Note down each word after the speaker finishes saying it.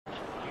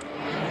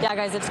Yeah,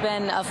 guys, it's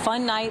been a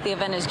fun night. The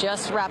event is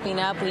just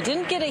wrapping up. We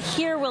didn't get to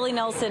hear Willie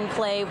Nelson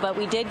play, but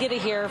we did get to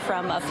hear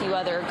from a few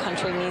other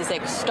country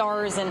music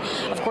stars. And,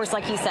 of course,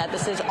 like he said,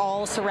 this is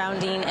all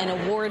surrounding an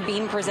award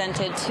being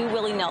presented to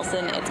Willie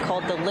Nelson. It's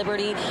called the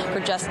Liberty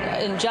for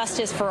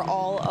Justice for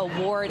All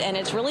Award, and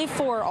it's really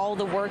for all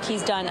the work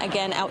he's done,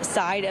 again,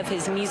 outside of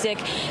his music.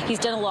 He's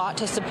done a lot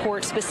to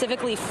support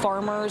specifically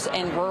farmers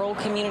and rural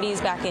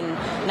communities. Back in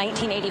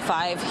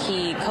 1985,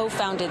 he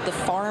co-founded the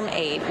Farm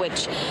Aid,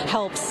 which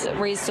helps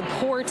raise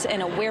support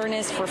and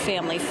awareness for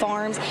family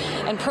farms.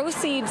 And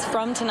proceeds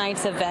from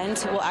tonight's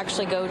event will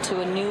actually go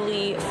to a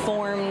newly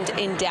formed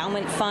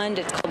endowment fund.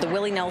 It's called the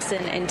Willie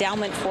Nelson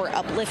Endowment for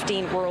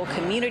Uplifting Rural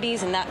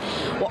Communities, and that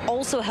will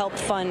also help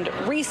fund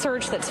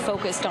research that's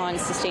focused on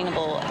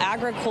sustainable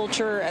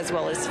agriculture as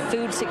well as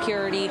food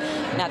security,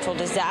 natural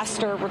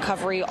disaster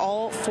recovery,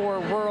 all for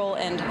rural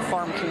and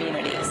farm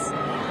communities.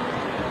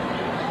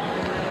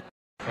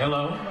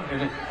 Hello?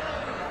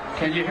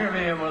 Can you hear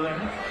me over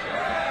there?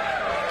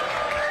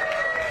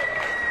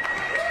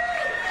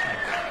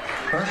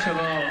 First of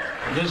all,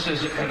 this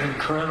is an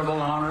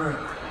incredible honor.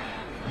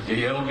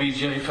 The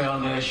LBJ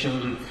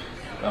Foundation,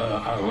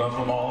 I love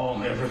them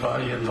all,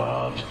 everybody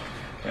involved,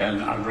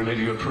 and I really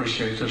do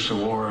appreciate this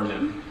award,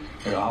 and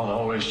I'll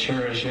always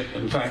cherish it,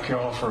 and thank you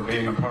all for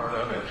being a part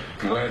of it.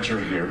 I'm glad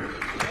you're here.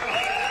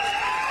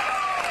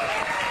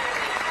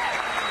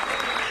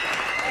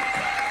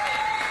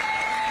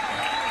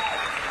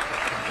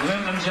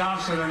 Lyndon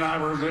Johnson and I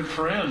were good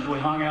friends. We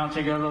hung out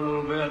together a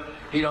little bit.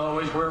 He'd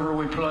always, wherever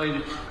we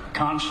played,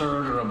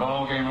 concert or a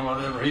ball game or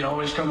whatever, he'd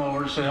always come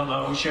over and say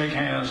hello, shake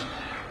hands,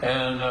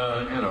 and,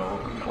 you know,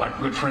 like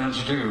good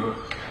friends do,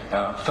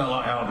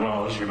 fellow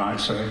outlaws, you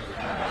might say.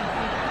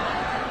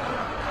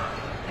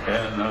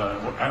 And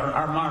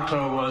our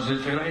motto was,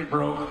 if it ain't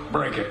broke,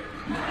 break it.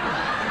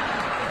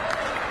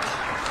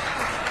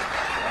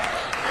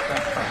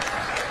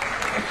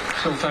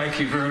 So thank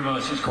you very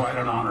much. It's quite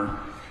an honor.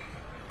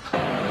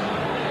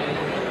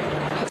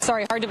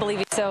 Sorry, hard to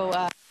believe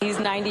he's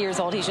 90 years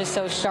old. He's just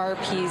so sharp.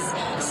 He's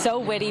so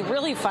witty,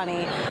 really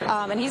funny.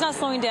 And he's not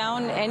slowing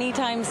down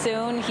anytime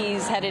soon.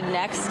 He's headed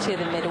next to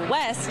the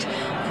Midwest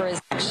for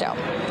his next show.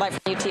 Live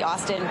from UT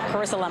Austin,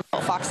 Carissa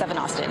Lembo, Fox 7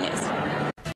 Austin News.